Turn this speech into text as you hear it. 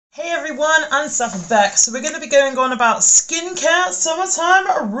Hey everyone, I'm Seth and Beck. So we're going to be going on about skincare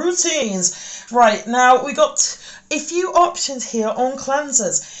summertime routines. Right, now we got a few options here on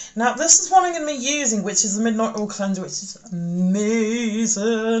cleansers. Now this is one I'm going to be using, which is the Midnight Oil Cleanser, which is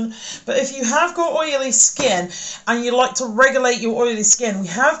amazing. But if you have got oily skin and you like to regulate your oily skin, we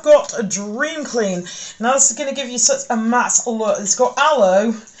have got a Dream Clean. Now this is going to give you such a matte look. It's got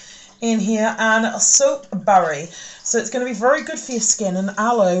aloe in here and a soapberry, so it's going to be very good for your skin, and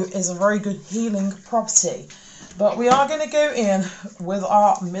aloe is a very good healing property. But we are going to go in with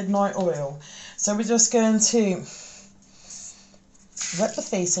our midnight oil, so we're just going to wet the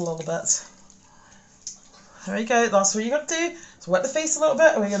face a little bit. There you go, that's what you got to do. So wet the face a little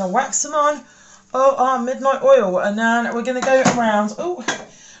bit, and we're going to wax some on our midnight oil, and then we're going to go around,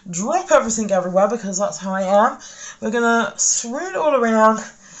 drop everything everywhere because that's how I am. We're going to swoon it all around,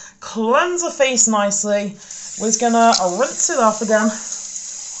 cleanse the face nicely. We're gonna rinse it off again.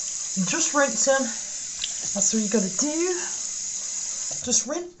 Just rinsing. That's what you gotta do. Just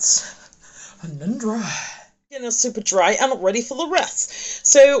rinse and then dry. Skin is super dry and ready for the rest.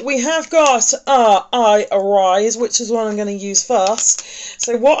 So we have got our Eye Arise, which is what I'm going to use first.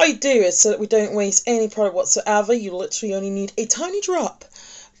 So what I do is, so that we don't waste any product whatsoever, you literally only need a tiny drop.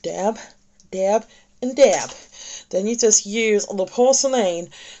 Dab, dab, and dab. Then you just use the porcelain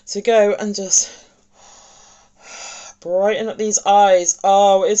to go and just brighten up these eyes.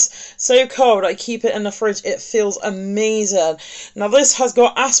 Oh, it's so cold. I keep it in the fridge. It feels amazing. Now this has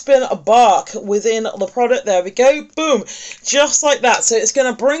got aspen bark within the product. There we go. Boom. Just like that. So it's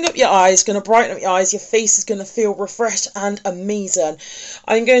going to bring up your eyes, going to brighten up your eyes. Your face is going to feel refreshed and amazing.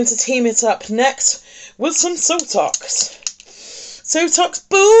 I'm going to team it up next with some Sotox. Sotox,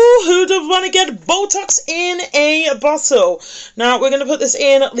 boo! Who does want to get Botox in a bottle? Now, we're going to put this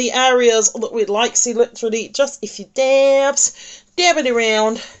in the areas that we'd like. See, literally, just a few dabs, dab it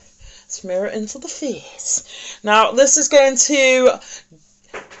around, smear it into the face. Now, this is going to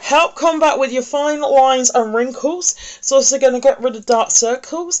help combat with your fine lines and wrinkles. It's also going to get rid of dark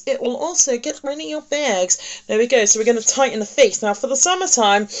circles. It will also get rid of your bags. There we go. So we're going to tighten the face. Now, for the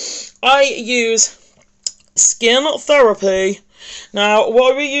summertime, I use Skin Therapy. Now,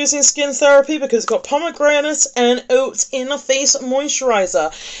 why are we using Skin Therapy? Because it's got pomegranate and oats in the face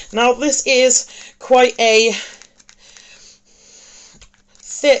moisturizer. Now, this is quite a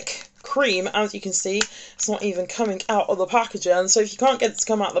thick cream, as you can see. It's not even coming out of the packaging. So if you can't get it to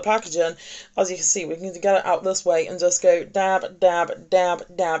come out of the packaging, as you can see, we can get it out this way and just go dab, dab, dab,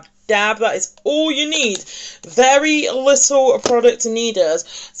 dab, dab. That is all you need. Very little product needed.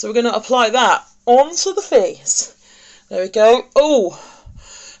 So we're going to apply that onto the face. There we go. Oh,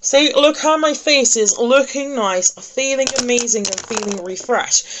 see, look how my face is looking nice, feeling amazing and feeling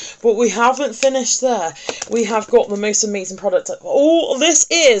refreshed. But we haven't finished there. We have got the most amazing product. Oh, this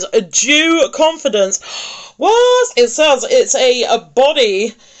is a Dew Confidence. What? It says it's a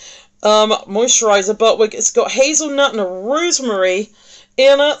body moisturizer, but it's got hazelnut and rosemary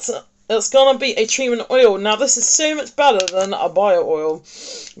in it. It's going to be a treatment oil. Now, this is so much better than a bio oil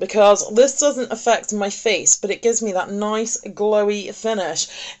because this doesn't affect my face, but it gives me that nice glowy finish.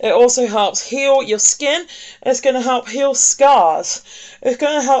 It also helps heal your skin. It's going to help heal scars. It's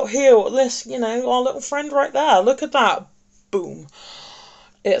going to help heal this, you know, our little friend right there. Look at that. Boom.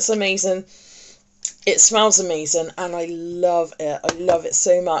 It's amazing. It smells amazing and I love it. I love it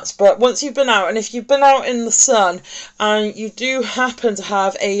so much. But once you've been out, and if you've been out in the sun and you do happen to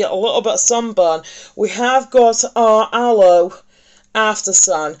have a little bit of sunburn, we have got our aloe after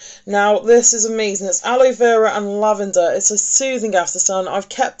sun. Now this is amazing. It's aloe vera and lavender. It's a soothing after sun. I've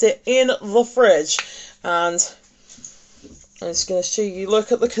kept it in the fridge and I'm just going to show you,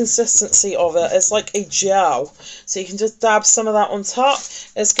 look at the consistency of it. It's like a gel. So you can just dab some of that on top.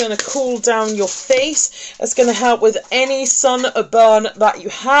 It's going to cool down your face. It's going to help with any sunburn that you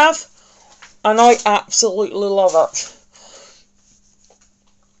have. And I absolutely love it.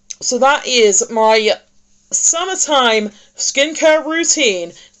 So that is my summertime skincare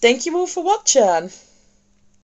routine. Thank you all for watching.